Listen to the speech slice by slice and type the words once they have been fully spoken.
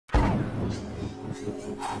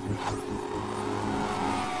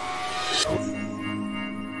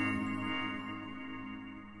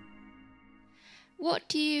What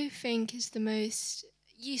do you think is the most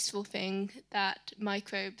useful thing that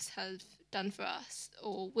microbes have done for us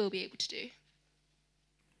or will be able to do?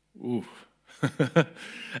 Ooh.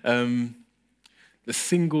 The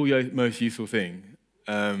single most useful thing,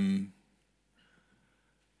 that's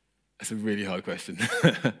a really hard question.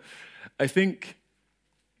 I think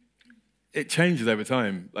it changes over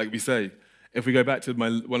time. Like we say, if we go back to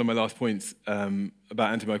one of my last points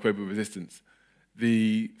about antimicrobial resistance,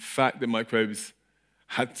 the fact that microbes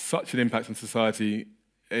had such an impact on society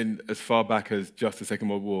in as far back as just the Second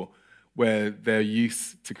World War, where their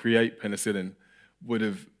use to create penicillin would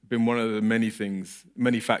have been one of the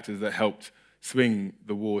many factors that helped swing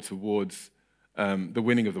the war towards the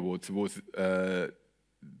winning of the war towards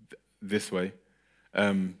this way.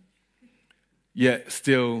 Yet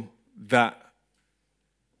still, that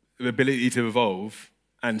ability to evolve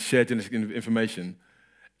and share genetic information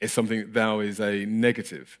is something that now is a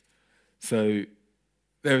negative. So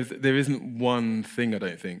there isn't one thing, I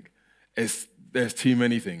don't think. There's too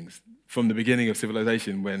many things. From the beginning of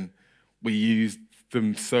civilization, when we used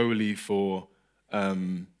them solely for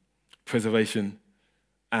preservation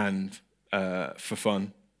and for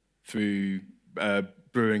fun through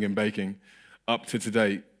brewing and baking, up to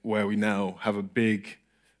today, where we now have a big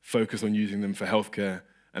focus on using them for healthcare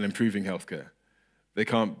and improving healthcare. I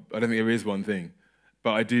don't think there is one thing.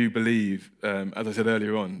 But I do believe, as I said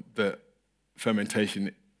earlier on, that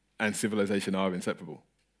fermentation and civilization are inseparable.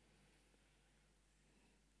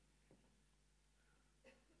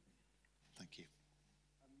 Thank you. Do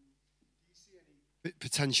you see any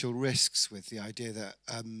potential risks with the idea that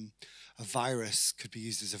a virus could be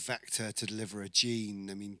used as a vector to deliver a gene?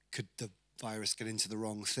 I mean, could the virus get into the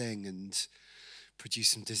wrong thing and produce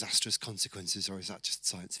some disastrous consequences, or is that just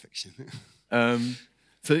science fiction?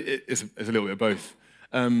 So it's a little bit of both.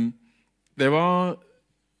 There are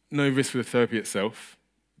no risks with the therapy itself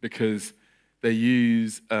because they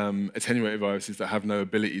use attenuated viruses that have no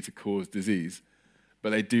ability to cause disease, but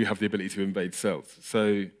they do have the ability to invade cells.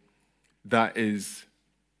 So that is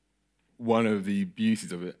one of the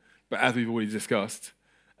beauties of it. But as we've already discussed,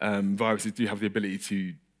 viruses do have the ability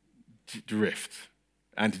to drift,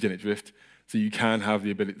 antigenic drift. So you can have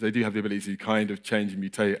the ability, they do have the ability to kind of change and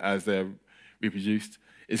mutate as they're reproduced.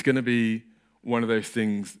 It's going to be one of those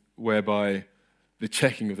things whereby the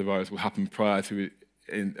checking of the virus will happen prior to it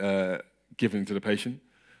given to the patient.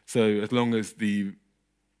 So as long as the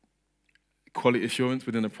quality assurance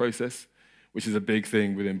within a process, which is a big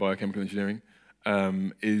thing within biochemical engineering,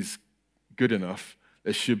 is good enough,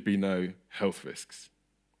 there should be no health risks.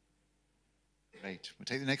 Great. We'll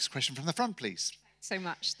take the next question from the front, please. So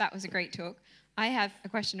much. That was a great talk. I have a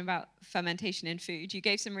question about fermentation in food. You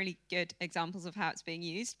gave some really good examples of how it's being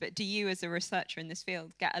used, but do you, as a researcher in this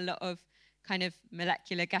field, get a lot of kind of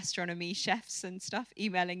molecular gastronomy chefs and stuff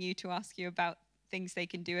emailing you to ask you about things they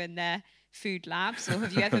can do in their food labs? Or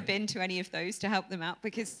have you ever been to any of those to help them out?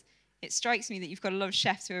 Because it strikes me that you've got a lot of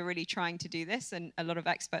chefs who are really trying to do this and a lot of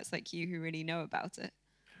experts like you who really know about it.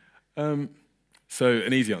 So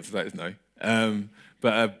an easy answer to that is no.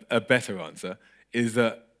 But a better answer is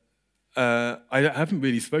that I haven't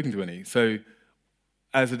really spoken to any. So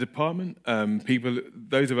as a department,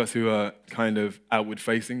 those of us who are kind of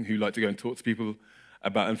outward-facing, who like to go and talk to people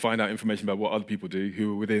about and find out information about what other people do,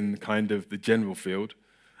 who are within kind of the general field,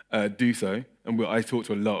 do so. And I talk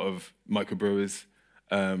to a lot of microbrewers,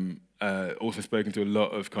 also spoken to a lot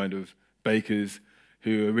of kind of bakers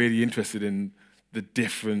who are really interested in the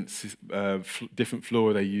different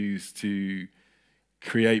flora they use to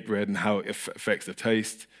create bread and how it affects the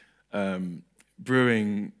taste.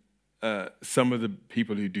 Brewing, some of the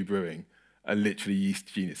people who do brewing are literally yeast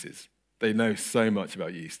geniuses. They know so much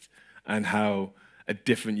about yeast and how a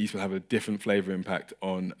different yeast will have a different flavor impact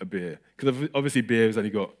on a beer. Because obviously beer has only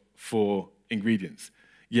got 4 ingredients,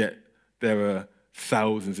 yet there are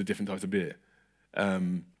thousands of different types of beer.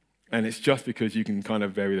 And it's just because you can kind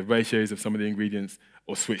of vary the ratios of some of the ingredients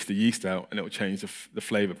or switch the yeast out and it will change the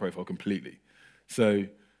flavor profile completely. So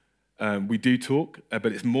we do talk, but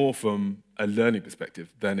it's more from a learning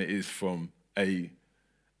perspective than it is from a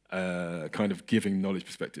kind of giving knowledge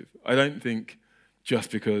perspective. I don't think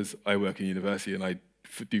just because I work in university and I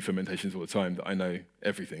do fermentations all the time that I know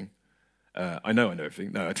everything. I know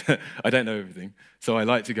everything. No, I don't know everything. So I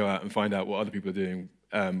like to go out and find out what other people are doing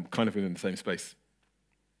kind of within the same space.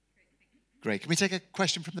 Great. Can we take a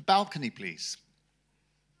question from the balcony, please?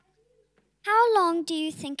 How long do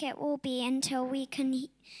you think it will be until we can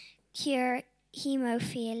cure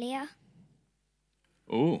hemophilia?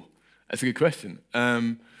 Oh, That's a good question.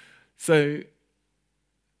 So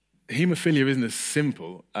haemophilia isn't as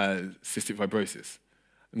simple as cystic fibrosis.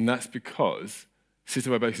 And that's because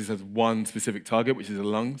cystic fibrosis has one specific target, which is the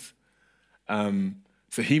lungs.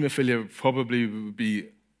 So haemophilia probably would be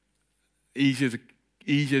easier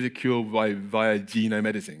to cure via genome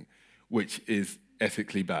editing, which is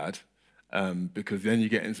ethically bad, because then you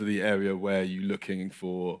get into the area where you're looking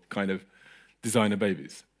for kind of designer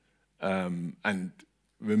babies and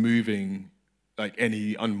removing like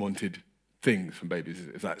any unwanted things from babies,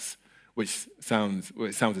 if that's which sounds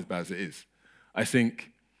as bad as it is. I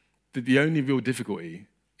think that the only real difficulty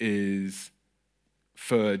is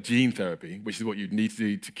for gene therapy, which is what you'd need to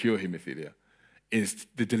do to cure haemophilia, is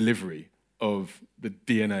the delivery of the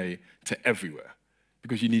DNA to everywhere,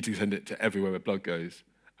 because you need to send it to everywhere where blood goes,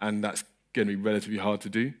 and that's going to be relatively hard to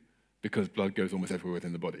do because blood goes almost everywhere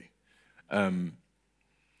within the body.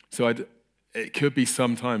 So it could be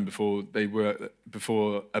some time before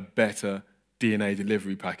a better DNA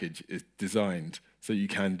delivery package is designed so you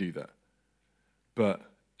can do that. But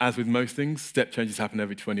as with most things, step changes happen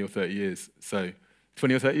every 20 or 30 years. So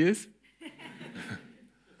 20 or 30 years?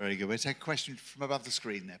 Very good. We'll take a question from above the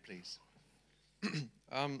screen there, please.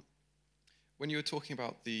 When you were talking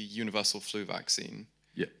about the universal flu vaccine,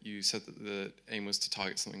 yeah, you said that the aim was to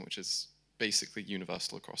target something which is basically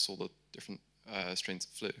universal across all the different strains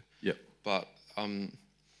of flu. Yeah. But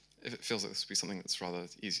if it feels like this would be something that's rather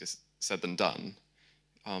easier said than done,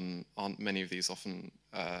 aren't many of these often,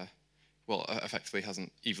 effectively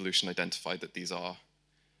hasn't evolution identified that these are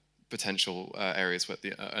potential areas where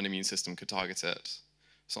an immune system could target it?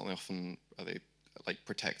 Certainly often, are they like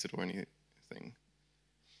protected or anything?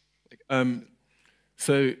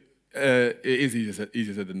 So it is easier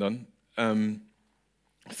said than done.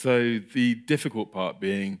 So the difficult part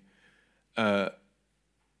being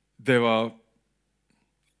there are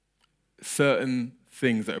certain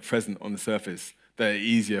things that are present on the surface that are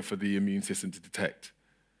easier for the immune system to detect.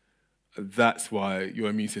 That's why your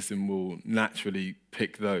immune system will naturally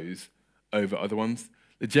pick those over other ones.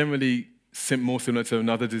 They're generally more similar to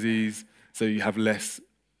another disease, so you have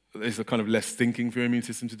there's a kind of less thinking for your immune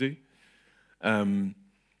system to do.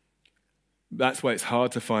 That's why it's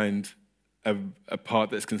hard to find a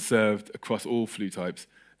part that's conserved across all flu types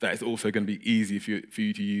that is also going to be easy for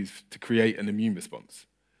you to use to create an immune response.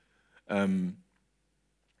 So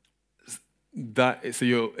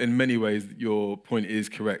in many ways, your point is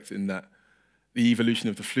correct in that the evolution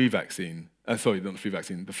of the flu vaccine, not the flu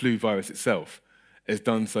vaccine, the flu virus itself is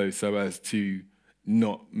done so as to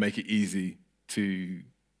not make it easy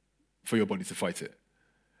for your body to fight it,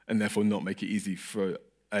 and therefore not make it easy for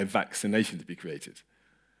a vaccination to be created.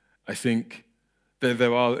 I think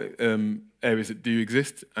there are areas that do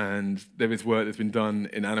exist, and there is work that's been done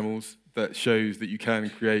in animals that shows that you can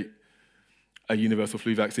create a universal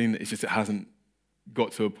flu vaccine. It's just it hasn't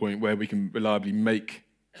got to a point where we can reliably make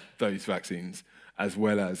those vaccines, as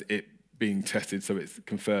well as it being tested so it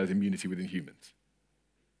confers immunity within humans.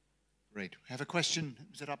 Great. We have a question.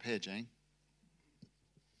 Is it up here, Jane?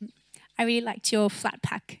 I really liked your flat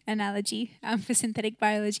pack analogy for synthetic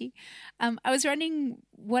biology. I was wondering,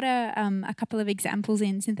 what are a couple of examples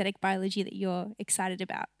in synthetic biology that you're excited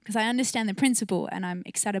about? Because I understand the principle and I'm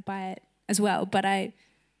excited by it as well, but I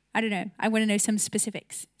don't know. I want to know some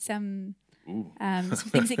specifics, some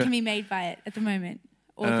things that can be made by it at the moment,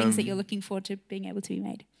 or things that you're looking forward to being able to be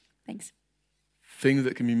made. Thanks. Things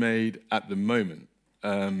that can be made at the moment.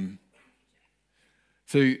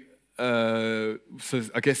 So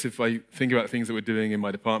I guess if I think about things that we're doing in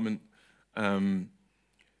my department, it's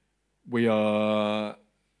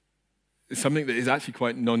something that is actually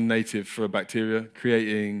quite non-native for a bacteria,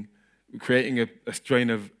 creating a strain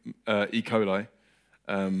of E. coli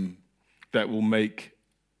that will make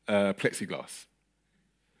plexiglass.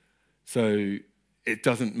 So it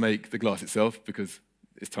doesn't make the glass itself because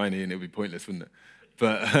it's tiny and it would be pointless, wouldn't it?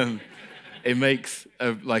 But it makes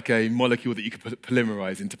like a molecule that you could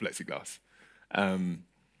polymerize into plexiglass.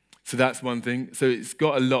 So that's one thing. So it's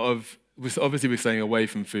got a lot of, obviously we're staying away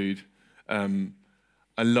from food.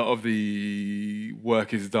 A lot of the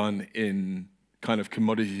work is done in kind of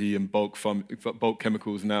commodity and bulk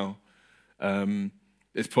chemicals now.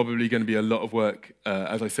 There's probably going to be a lot of work.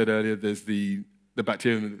 As I said earlier, there's the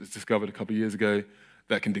bacterium that was discovered a couple of years ago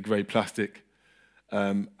that can degrade plastic.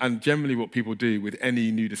 And generally what people do with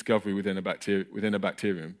any new discovery within a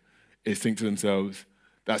bacterium is think to themselves,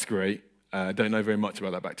 that's great, I don't know very much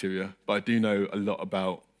about that bacteria, but I do know a lot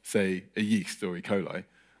about, say, a yeast or E. coli,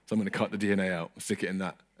 so I'm going to cut the DNA out and stick it in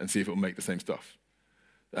that and see if it will make the same stuff.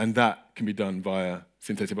 And that can be done via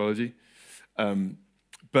synthetic biology.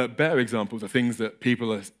 But better examples are things that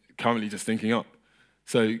people currently just thinking up.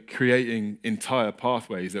 So creating entire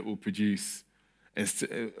pathways that will produce,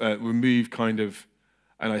 remove kind of,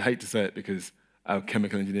 and I hate to say it because our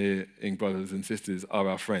chemical engineering brothers and sisters are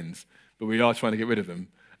our friends, but we are trying to get rid of them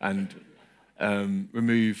and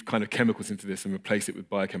remove kind of chemical synthesis and replace it with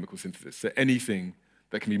biochemical synthesis. So anything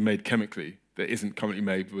that can be made chemically that isn't currently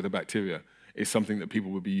made with a bacteria is something that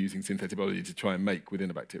people will be using synthetic biology to try and make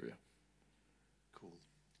within a bacteria. Cool.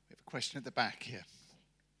 We have a question at the back here.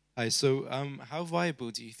 Hi, so how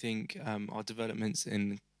viable do you think our developments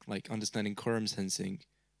in like understanding quorum sensing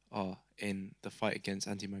are in the fight against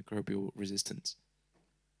antimicrobial resistance?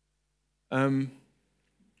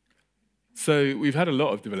 So we've had a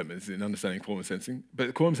lot of developments in understanding quorum sensing,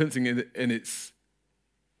 but quorum sensing in its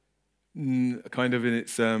kind of in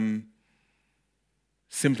its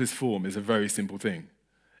simplest form is a very simple thing.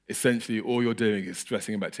 Essentially, all you're doing is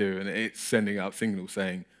stressing a bacteria and it's sending out signals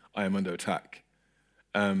saying, I am under attack.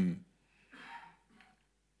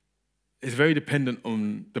 It's very dependent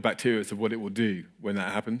on the bacteria as to what it will do when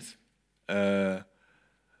that happens. So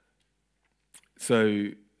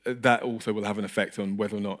that also will have an effect on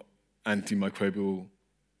whether or not antimicrobial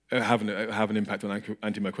have an impact on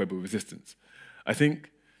antimicrobial resistance. I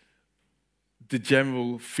think the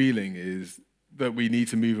general feeling is that we need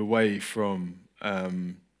to move away from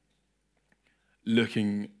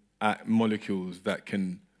looking at molecules that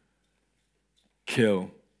can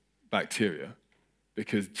kill bacteria,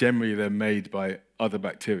 because generally they're made by other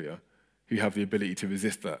bacteria who have the ability to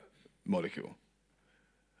resist that molecule.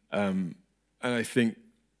 And I think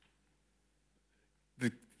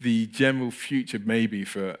the general future may be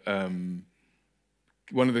for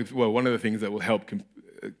one of the things that will help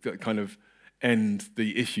kind of end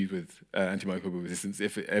the issues with antimicrobial resistance,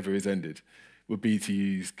 if it ever is ended, would be to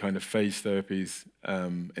use kind of phage therapies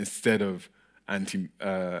instead of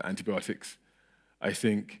antibiotics. I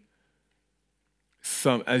think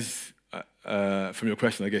from your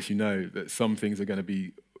question, I guess you know that some things are going to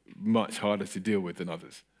be much harder to deal with than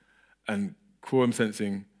others. And quorum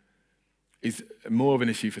sensing is more of an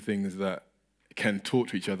issue for things that can talk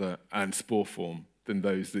to each other and spore form than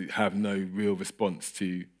those that have no real response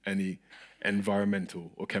to any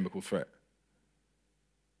environmental or chemical threat.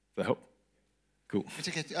 Does that help? Cool. Let's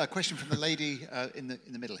take a question from the lady in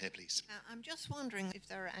the middle here, please. I'm just wondering if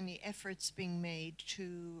there are any efforts being made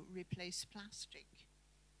to replace plastic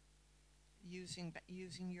using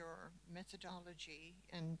your methodology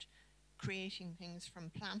and creating things from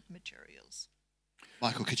plant materials.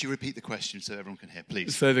 Michael, could you repeat the question so everyone can hear,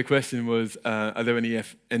 please? So the question was, are there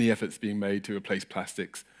any efforts being made to replace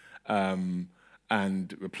plastics and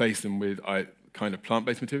replace them with kind of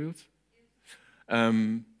plant-based materials?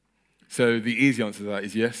 So the easy answer to that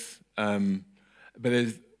is yes.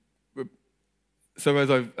 So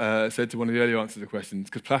as I've said to one of the earlier answers to the questions,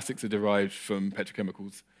 because plastics are derived from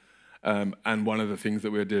petrochemicals, and one of the things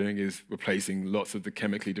that we're doing is replacing lots of the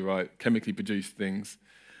chemically produced things.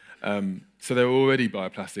 So there are already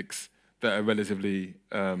bioplastics that are relatively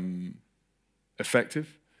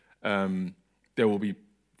effective. There will be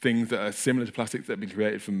things that are similar to plastics that have been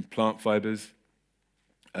created from plant fibers.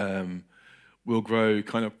 We'll grow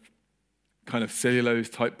kind of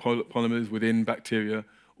cellulose-type polymers within bacteria,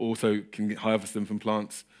 also can harvest them from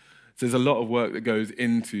plants. So there's a lot of work that goes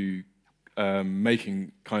into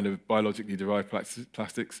making kind of biologically derived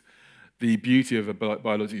plastics. The beauty of a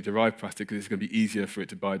biologically derived plastic is it's going to be easier for it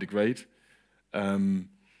to biodegrade,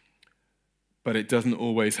 but it doesn't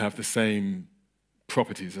always have the same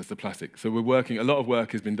properties as the plastic. So a lot of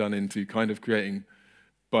work has been done into kind of creating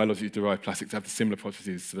biologically derived plastics that have the similar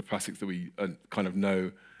properties to the plastics that we kind of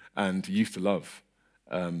know and used to love,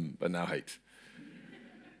 but now hate.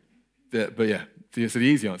 But yeah, so the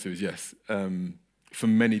easy answer is yes, from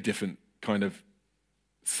many different kind of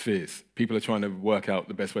spheres. People are trying to work out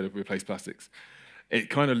the best way to replace plastics.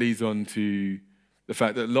 It kind of leads on to the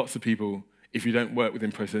fact that lots of people, if you don't work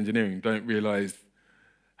within process engineering, don't realize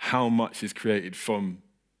how much is created from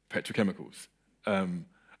petrochemicals.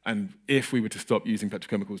 And if we were to stop using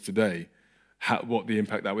petrochemicals today, what the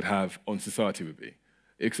impact that would have on society would be.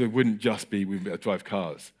 It wouldn't just be we'd be able to drive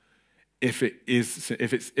cars. If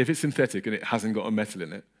it's synthetic and it hasn't got a metal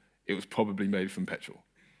in it, it was probably made from petrol,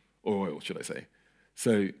 or oil, should I say.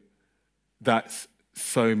 So that's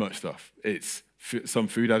so much stuff. It's some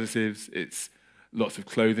food additives, it's lots of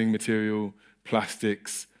clothing material,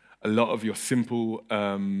 plastics, a lot of your simple,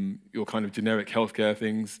 your kind of generic healthcare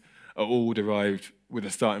things are all derived with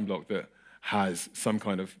a starting block that has some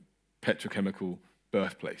kind of petrochemical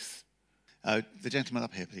birthplace. The gentleman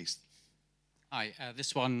up here, please. Hi,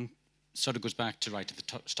 this one sort of goes back to right at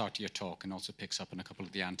the start of your talk and also picks up on a couple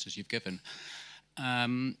of the answers you've given.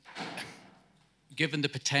 Given the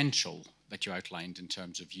potential that you outlined in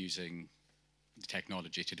terms of using the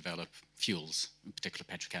technology to develop fuels, in particular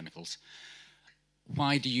petrochemicals,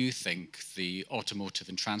 why do you think the automotive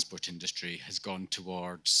and transport industry has gone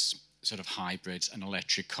towards sort of hybrids and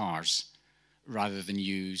electric cars rather than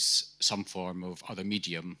use some form of other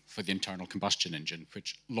medium for the internal combustion engine,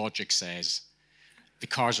 which logic says the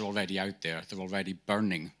cars are already out there, they're already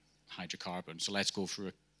burning hydrocarbons, so let's go for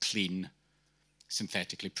a clean,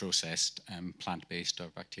 synthetically processed, plant-based or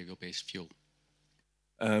bacterial-based fuel?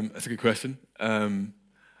 That's a good question.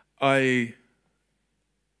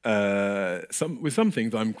 With some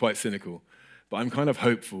things, I'm quite cynical, but I'm kind of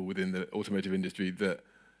hopeful within the automotive industry that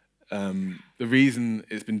the reason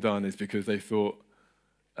it's been done is because they thought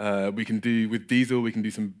with diesel, we can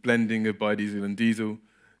do some blending of biodiesel and diesel.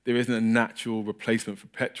 There isn't a natural replacement for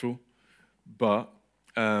petrol, but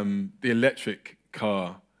the electric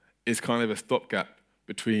car is kind of a stopgap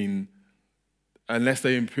between, unless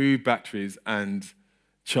they improve batteries and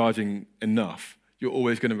charging enough, you're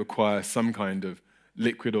always going to require some kind of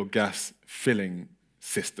liquid or gas filling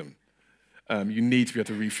system. You need to be able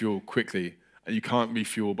to refuel quickly, and you can't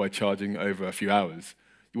refuel by charging over a few hours.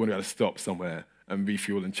 You want to be able to stop somewhere and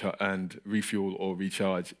refuel and refuel or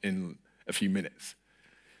recharge in a few minutes.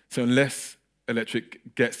 So unless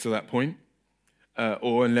electric gets to that point,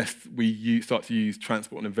 or unless we start to use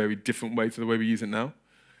transport in a very different way to the way we use it now,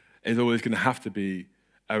 it's always going to have to be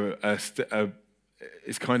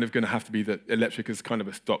it's kind of going to have to be that electric is kind of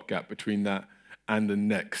a stopgap between that and the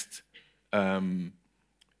next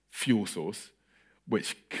fuel source,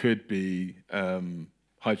 which could be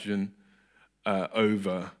hydrogen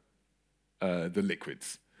over the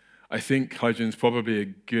liquids. I think hydrogen is probably a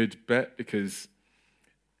good bet because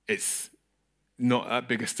it's not that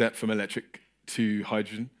big a step from electric to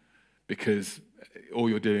hydrogen, because all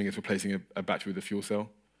you're doing is replacing a battery with a fuel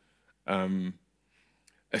cell.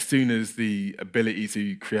 As soon as the ability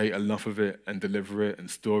to create enough of it and deliver it and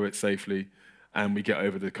store it safely, and we get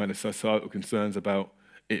over the kind of societal concerns about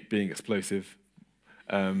it being explosive,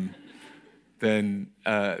 then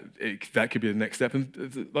that could be the next step.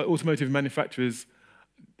 And like automotive manufacturers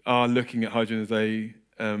are looking at hydrogen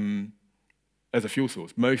as a fuel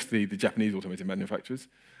source. Mostly the Japanese automotive manufacturers,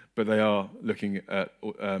 but they are looking at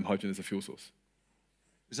hydrogen as a fuel source.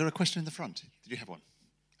 Is there a question in the front? Did you have one?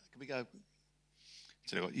 Can we go?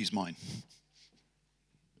 So I'll use mine.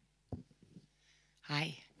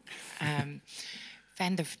 Hi.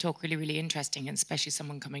 Found the talk really, really interesting, and especially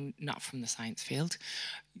someone coming not from the science field.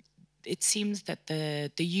 It seems that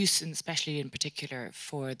the use, and especially in particular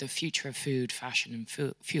for the future of food, fashion and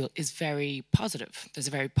fuel, is very positive. There's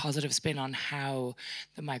a very positive spin on how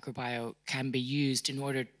the microbiome can be used in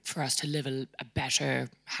order for us to live a better,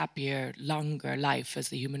 happier, longer life as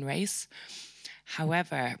the human race.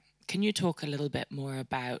 However, can you talk a little bit more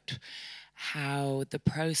about how the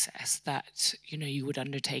process that you would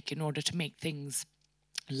undertake in order to make things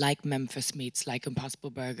like Memphis meats, like Impossible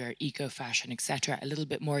Burger, eco-fashion, etc., a little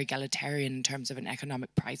bit more egalitarian in terms of an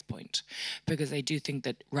economic price point? Because I do think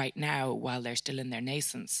that right now, while they're still in their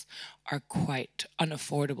nascence, are quite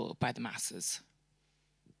unaffordable by the masses.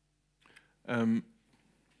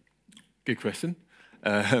 Good question.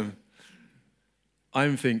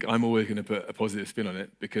 I think I'm always going to put a positive spin on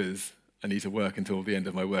it because I need to work until the end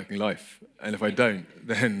of my working life. And if I don't,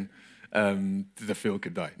 then the field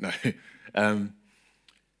could die. No.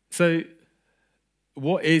 So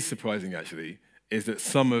what is surprising, actually, is that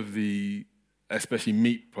some of the, especially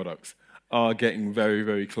meat products, are getting very,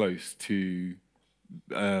 very close to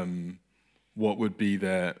what would be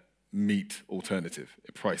their meat alternative,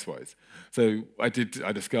 price-wise. So I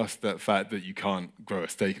discussed that fact that you can't grow a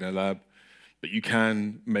steak in a lab, but you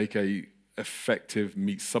can make a effective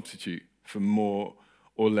meat substitute for more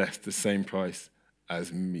or less the same price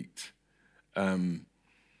as meat.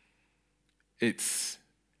 It's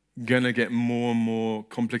going to get more and more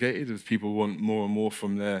complicated as people want more and more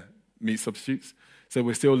from their meat substitutes. So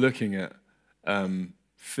we're still looking at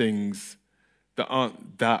things that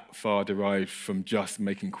aren't that far derived from just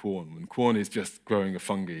making corn. When corn is just growing a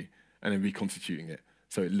fungi and then reconstituting it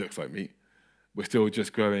so it looks like meat. We're still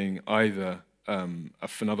just growing either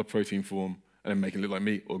another protein form and then making it look like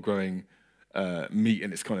meat, or growing meat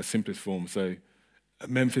in its kind of simplest form. So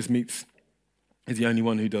Memphis Meats is the only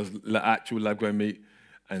one who does actual lab-grown meat,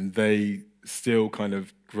 and they still kind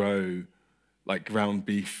of grow like ground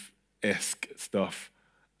beef-esque stuff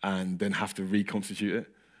and then have to reconstitute it.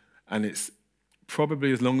 And it's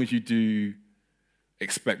probably, as long as you do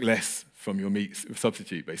expect less from your meat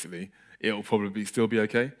substitute, basically, it'll probably still be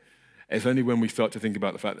okay. It's only when we start to think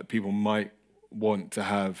about the fact that people might want to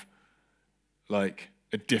have like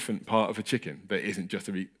a different part of a chicken that isn't just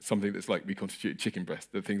something that's like reconstituted chicken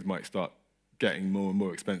breast, that things might start getting more and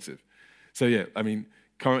more expensive. So yeah, I mean,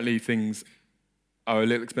 currently things are a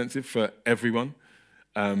little expensive for everyone,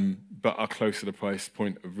 but are close to the price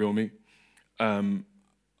point of real meat. I'm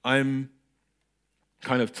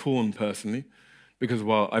kind of torn personally, because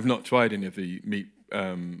while I've not tried any of the meat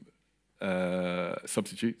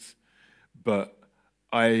substitutes, but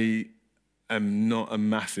I am not a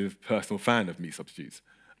massive personal fan of meat substitutes.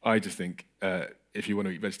 I just think if you want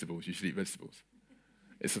to eat vegetables, you should eat vegetables.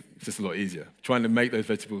 It's just a lot easier. Trying to make those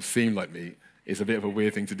vegetables seem like meat is a bit of a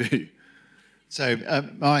weird thing to do. So,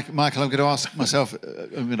 Michael, I'm going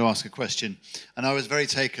to ask a question. And I was very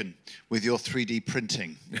taken with your 3D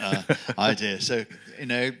printing idea. So, you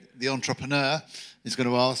know, the entrepreneur is going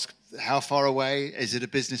to ask, how far away? Is it a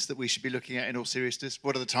business that we should be looking at in all seriousness?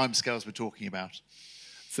 What are the timescales we're talking about?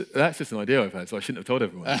 So that's just an idea I've had, so I shouldn't have told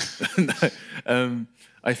everyone. No,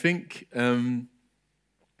 I think the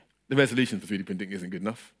resolution for 3D printing isn't good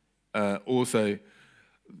enough. Also,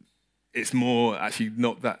 it's more actually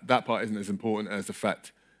not that part isn't as important as the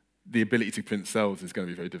fact the ability to print cells is going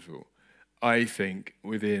to be very difficult. I think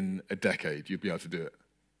within a decade you'll be able to do it.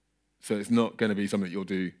 So it's not going to be something that you'll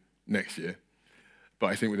do next year, but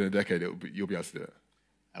I think within a decade you'll be able to do it.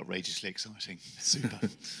 Outrageously exciting. Super.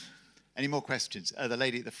 Any more questions? The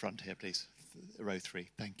lady at the front here, please. Row 3.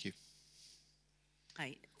 Thank you.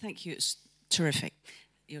 Hi. Thank you. It's terrific,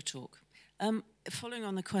 your talk. Following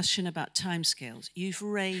on the question about timescales, you've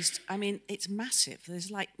raised, I mean, it's massive. There's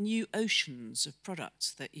like new oceans of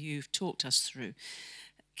products that you've talked us through.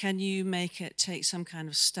 Can you take some kind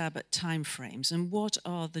of stab at timeframes? And what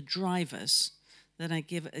are the drivers that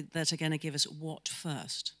are going to give us what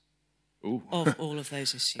first? Ooh. Of all of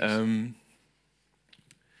those issues?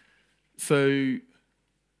 So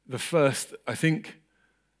the first, I think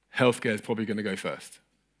healthcare is probably going to go first.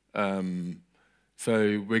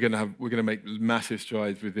 So we're going to make massive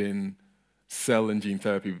strides within cell and gene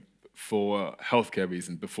therapy for healthcare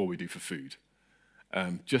reasons before we do for food.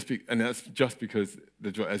 And that's just because,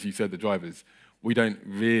 as you said, the drivers, we don't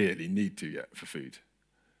really need to yet for food.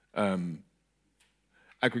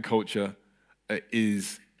 Agriculture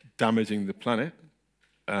is damaging the planet,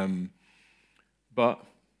 but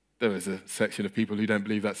there is a section of people who don't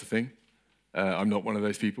believe that's a thing. I'm not one of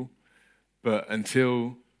those people. But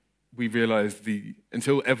until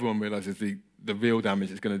everyone realizes the real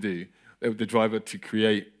damage it's going to do, the driver to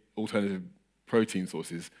create alternative protein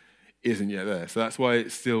sources isn't yet there. So that's why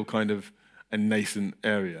it's still kind of a nascent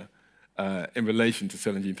area in relation to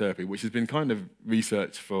cell and gene therapy, which has been kind of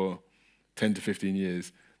researched for 10 to 15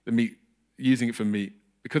 years. Using it for meat,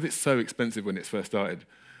 because it's so expensive when it first started,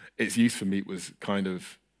 its use for meat was kind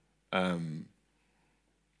of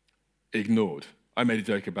ignored. I made a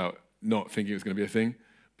joke about not thinking it was going to be a thing,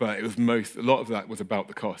 but it was a lot of that was about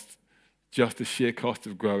the cost. Just the sheer cost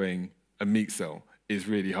of growing a meat cell is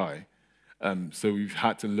really high. So we've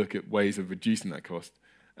had to look at ways of reducing that cost,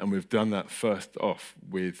 and we've done that first off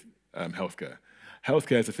with healthcare.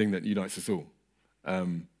 Healthcare is a thing that unites us all.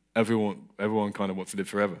 Everyone kind of wants to live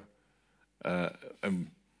forever. And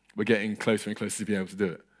we're getting closer and closer to being able to do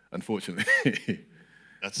it, unfortunately.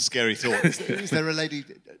 That's a scary thought. Is there a lady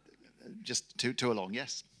just two along?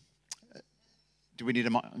 Yes. Do we need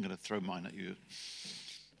a mic? I'm going to throw mine at you.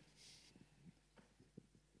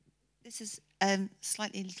 This is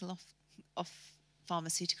slightly a little off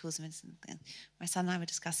pharmaceuticals and medicine. My son and I were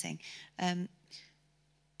discussing.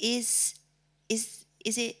 Is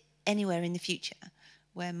it anywhere in the future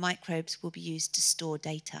where microbes will be used to store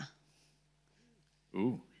data?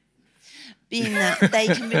 Ooh. Being that they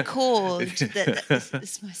can record, this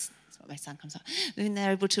is what my son comes up, being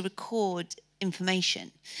they're able to record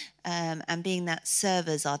information, and being that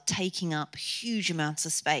servers are taking up huge amounts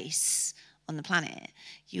of space on the planet,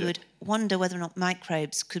 you would wonder whether or not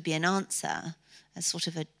microbes could be an answer as sort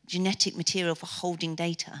of a genetic material for holding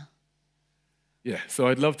data. Yeah, so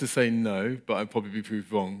I'd love to say no, but I'd probably be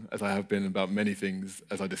proved wrong, as I have been about many things,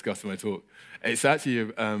 as I discussed in my talk. It's actually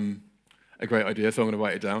a great idea, so I'm going to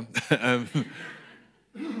write it down.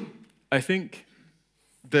 I think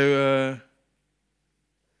there are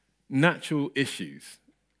natural issues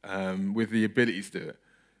with the ability to do it,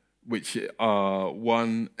 which are,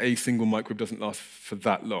 one, a single microbe doesn't last for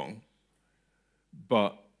that long,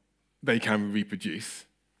 but they can reproduce.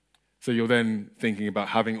 So you're then thinking about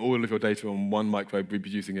having all of your data on one microbe,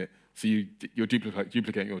 reproducing it, so you're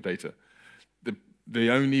duplicating your data. The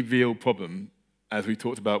only real problem, as we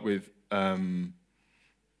talked about with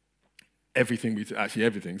everything,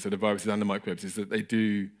 so the viruses and the microbes, is that they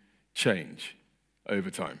do change over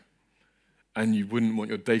time. And you wouldn't want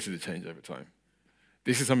your data to change over time.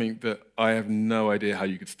 This is something that I have no idea how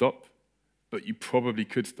you could stop, but you probably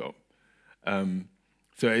could stop.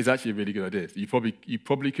 So it's actually a really good idea. You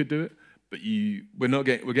probably could do it, but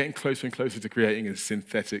we're getting closer and closer to creating a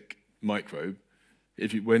synthetic microbe.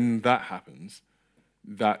 When that happens,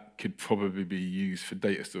 that could probably be used for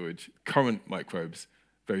data storage. Current microbes,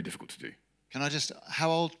 very difficult to do. Can I just, how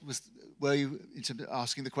old were you into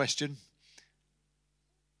asking the question?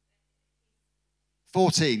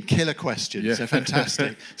 14, killer question, yeah. So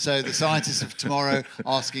fantastic. So the scientists of tomorrow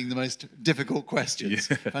asking the most difficult questions.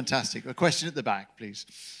 Yeah. Fantastic. A question at the back, please.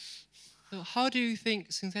 So how do you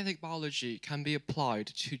think synthetic biology can be applied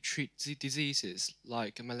to treat diseases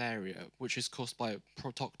like malaria, which is caused by a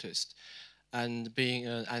protoktist, and being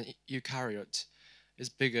an eukaryote is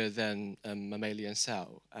bigger than a mammalian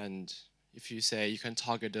cell? And if you say you can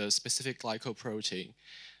target a specific glycoprotein,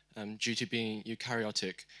 due to being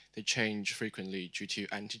eukaryotic, they change frequently due to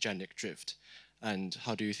antigenic drift. And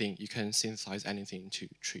how do you think you can synthesize anything to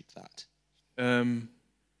treat that? I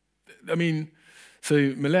mean,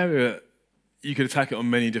 so malaria, you could attack it on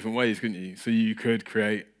many different ways, couldn't you? So you could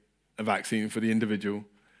create a vaccine for the individual.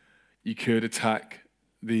 You could attack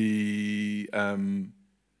the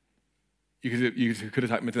you could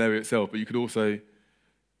attack malaria itself, but you could also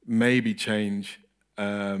maybe change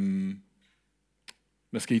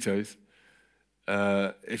mosquitoes.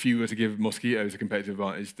 If you were to give mosquitoes a competitive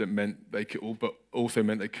advantage, that meant they could, but also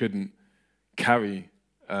meant they couldn't carry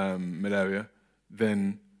malaria,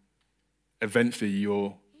 then eventually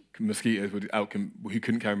your mosquitoes who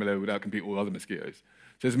couldn't carry malaria would outcompete all other mosquitoes.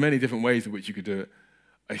 So there's many different ways in which you could do it.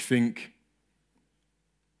 I think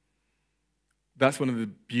that's one of the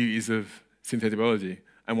beauties of synthetic biology,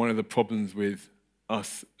 and one of the problems with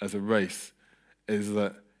us as a race is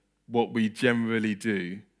that what we generally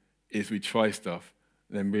do is we try stuff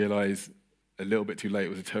and then realize a little bit too late it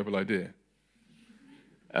was a terrible idea.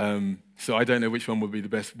 So I don't know which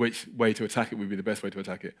way to attack it would be the best way to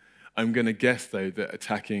attack it. I'm going to guess, though, that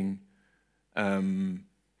attacking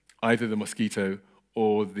either the mosquito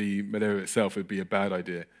or the malaria itself would be a bad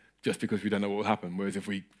idea, just because we don't know what will happen. Whereas if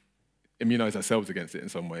we immunize ourselves against it in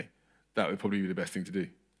some way, that would probably be the best thing to do.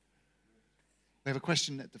 We have a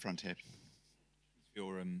question at the front here.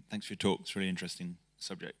 Thanks for your talk. It's a really interesting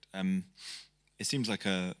subject. It seems like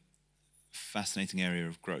a fascinating area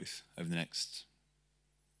of growth over the next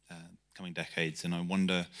coming decades, and I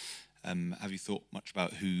wonder, have you thought much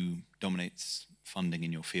about who dominates funding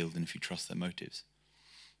in your field and if you trust their motives?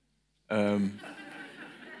 I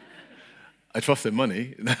trust their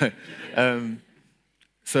money.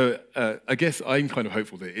 So I guess I'm kind of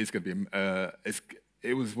hopeful that it is going to be.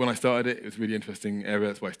 It was when I started it was a really interesting area.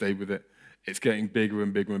 That's why I stayed with it. It's getting bigger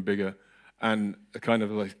and bigger and bigger, and I kind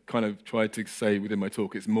of tried to say within my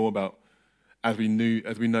talk, it's more about as we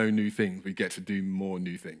know new things, we get to do more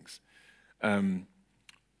new things.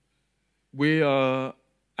 We are,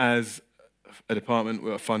 as a department,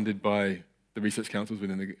 we are funded by the research councils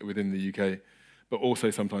within the UK, but also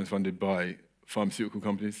sometimes funded by pharmaceutical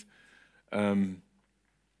companies. I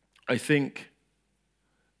think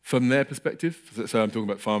from their perspective, so I'm talking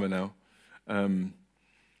about pharma now,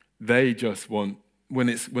 they just want, when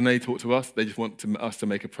they talk to us, they just want us to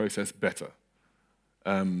make a process better.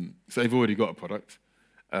 So they've already got a product.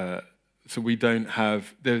 So we don't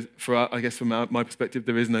have, I guess from my perspective,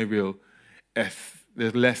 there is no real,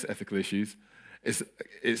 there's less ethical issues.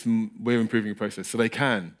 We're improving the process. So they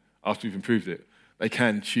can, after we've improved it, they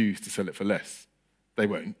can choose to sell it for less. They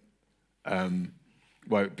won't.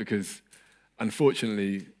 Why? Because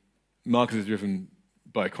unfortunately, markets are driven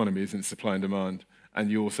by economies and supply and demand. And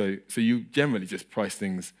you generally just price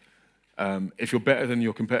things. If you're better than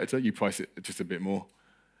your competitor, you price it just a bit more.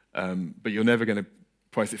 But you're never going to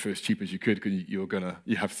price it for as cheap as you could, because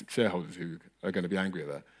you have shareholders who are going to be angry at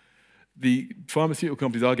that. The pharmaceutical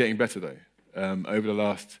companies are getting better, though. Over the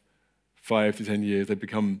last 5 to 10 years, they've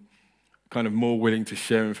become kind of more willing to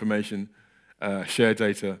share information, share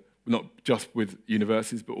data, not just with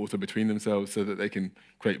universities, but also between themselves, so that they can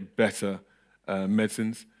create better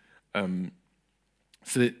medicines.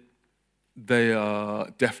 So they are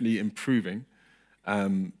definitely improving,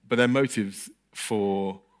 but their motives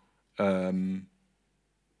for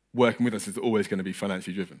working with us is always going to be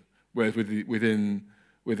financially driven. Whereas within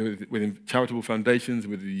charitable foundations,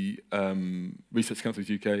 with the Research Councils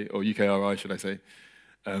UK, or UKRI, should I say,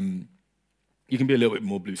 you can be a little bit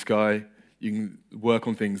more blue sky. You can work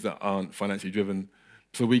on things that aren't financially driven.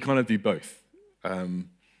 So we kind of do both. And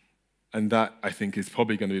that, I think, is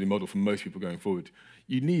probably going to be the model for most people going forward.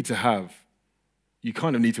 You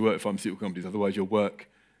kind of need to work with pharmaceutical companies, otherwise your work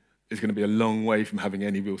is going to be a long way from having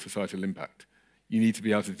any real societal impact. you need to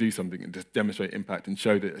be able to do something and just demonstrate impact and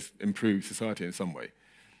show that it's improved society in some way.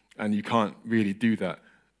 And you can't really do that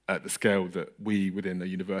at the scale that we within a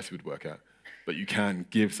university would work at. But you can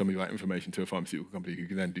give some of that information to a pharmaceutical company who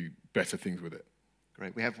can then do better things with it.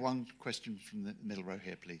 Great. We have one question from the middle row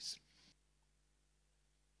here, please.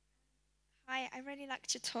 Hi, I really like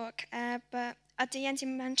to talk, but at the end you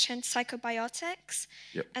mentioned psychobiotics,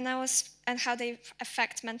 yep. and how they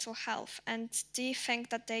affect mental health. And do you think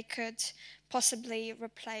that they could possibly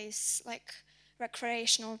replace like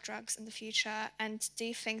recreational drugs in the future? And do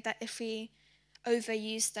you think that if we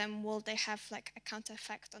overuse them, will they have like a counter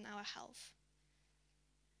effect on our health?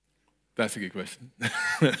 That's a good question.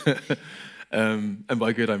 And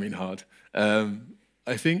by good, I mean hard.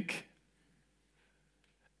 I think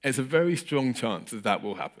there's a very strong chance that that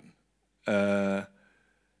will happen.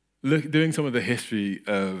 Doing some of the history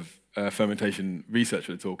of fermentation research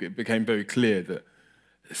for the talk, it became very clear that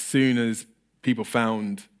as soon as people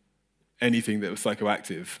found anything that was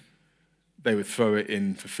psychoactive, they would throw it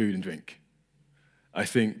in for food and drink. I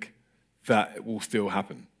think that will still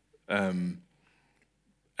happen.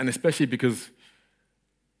 And especially because,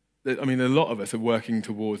 I mean, a lot of us are working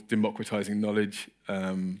towards democratizing knowledge,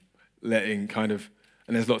 letting kind of,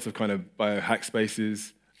 and there's lots of kind of biohack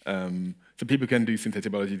spaces, so people can do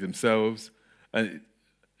synthetic biology themselves. And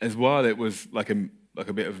as while it was like a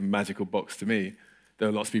bit of a magical box to me, there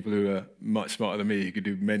are lots of people who are much smarter than me who could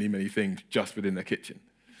do many, many things just within their kitchen.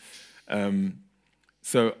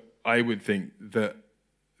 So I would think that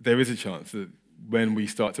there is a chance that when we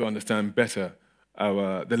start to understand better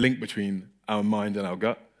the link between our mind and our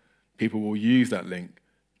gut, people will use that link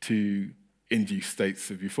to induce states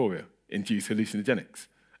of euphoria, induce hallucinogenics,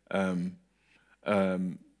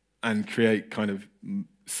 and create kind of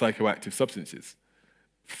psychoactive substances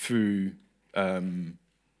through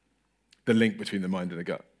the link between the mind and the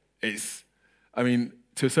gut. I mean,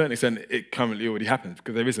 to a certain extent, it currently already happens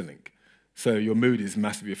because there is a link. So your mood is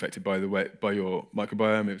massively affected by your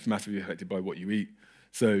microbiome. It's massively affected by what you eat.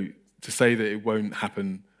 So to say that it won't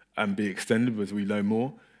happen and be extended as we know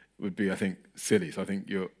more would be, I think, silly. So I think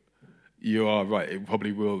you are right. It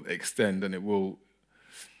probably will extend and it will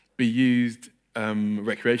be used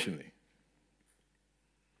recreationally.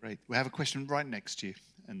 Great. We have a question right next to you,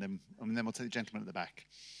 and then we'll take the gentleman at the back.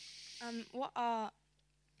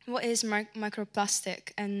 What is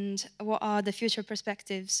microplastic, and what are the future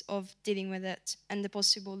perspectives of dealing with it and the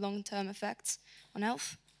possible long-term effects on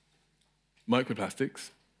health? Microplastics.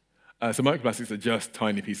 So microplastics are just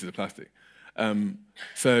tiny pieces of plastic.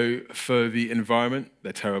 So for the environment,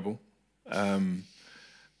 they're terrible.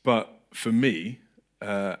 But for me,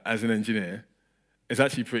 as an engineer, it's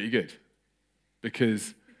actually pretty good,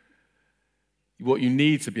 because what you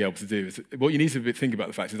need to be able to do is, what you need to think about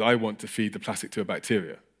the fact is I want to feed the plastic to a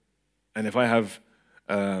bacteria. And if I have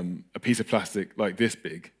a piece of plastic like this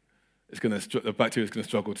big, the bacteria is going to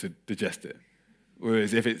struggle to digest it.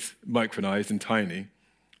 Whereas if it's micronized and tiny,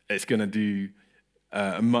 it's going to do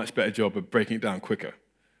a much better job of breaking it down quicker.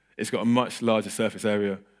 It's got a much larger surface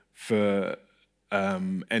area for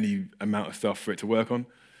any amount of stuff for it to work on.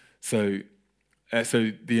 So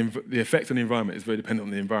the effect on the environment is very dependent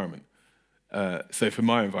on the environment. So for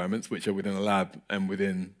my environments, which are within a lab and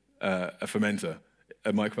within a fermenter,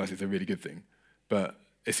 a microplastic is a really good thing. But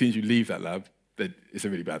as soon as you leave that lab, it's a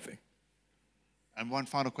really bad thing. And one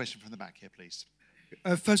final question from the back here, please.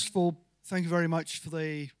 First of all, thank you very much for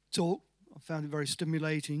the talk. I found it very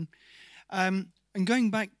stimulating. And going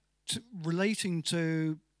back to relating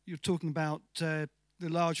to, you're talking about the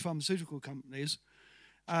large pharmaceutical companies,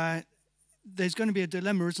 there's going to be a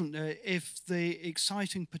dilemma, isn't there, if the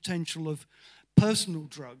exciting potential of personal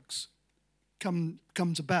drugs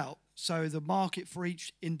comes about. So the market for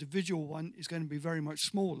each individual one is going to be very much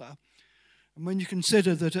smaller. And when you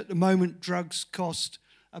consider that at the moment drugs cost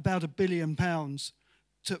about £1 billion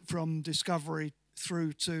from discovery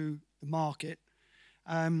through to the market,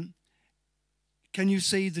 can you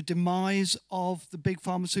see the demise of the big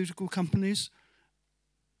pharmaceutical companies?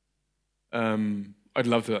 I'd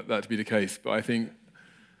love that to be the case, but I think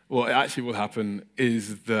what actually will happen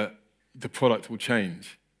is that the product will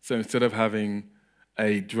change. So instead of having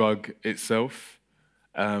a drug itself,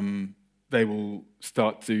 they will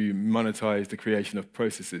start to monetize the creation of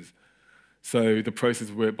processes. So the process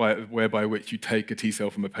whereby which you take a T cell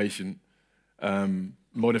from a patient,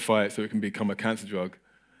 modify it so it can become a cancer drug,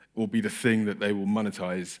 will be the thing that they will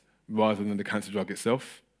monetize rather than the cancer drug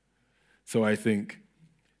itself. So I think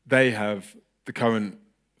they have the current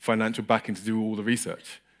financial backing to do all the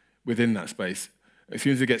research within that space. As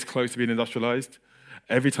soon as it gets close to being industrialized,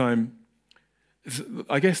 every time,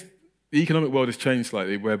 I guess the economic world has changed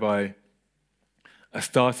slightly, whereby a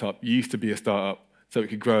startup used to be a startup so it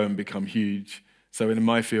could grow and become huge. So in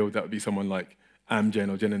my field, that would be someone like Amgen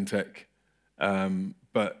or Genentech.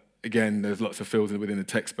 But again, there's lots of fields within the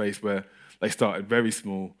tech space where they started very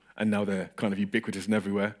small and now they're kind of ubiquitous and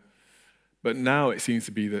everywhere. But now it seems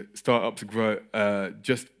to be that startups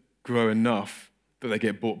just grow enough that they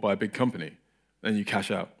get bought by a big company, and you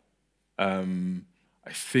cash out.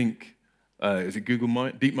 I think, is it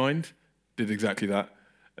DeepMind did exactly that.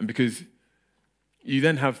 And because you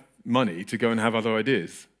then have money to go and have other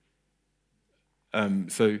ideas.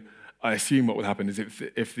 So I assume what will happen is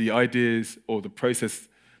if the ideas or the process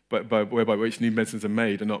whereby which new medicines are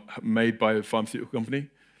made not made by a pharmaceutical company,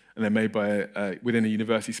 and they're made by within a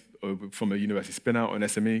university, or from a university spin-out or an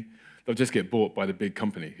SME, they'll just get bought by the big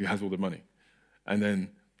company who has all the money. And then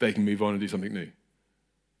they can move on and do something new.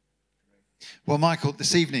 Well, Michael,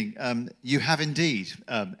 this evening, you have indeed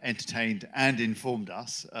entertained and informed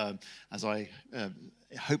us, as I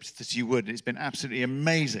hoped that you would. It's been absolutely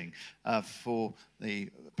amazing for the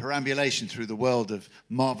perambulation through the world of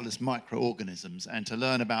marvelous microorganisms and to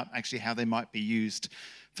learn about actually how they might be used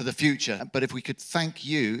for the future. But if we could thank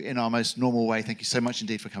you in our most normal way, thank you so much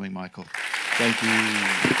indeed for coming, Michael. Thank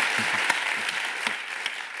you.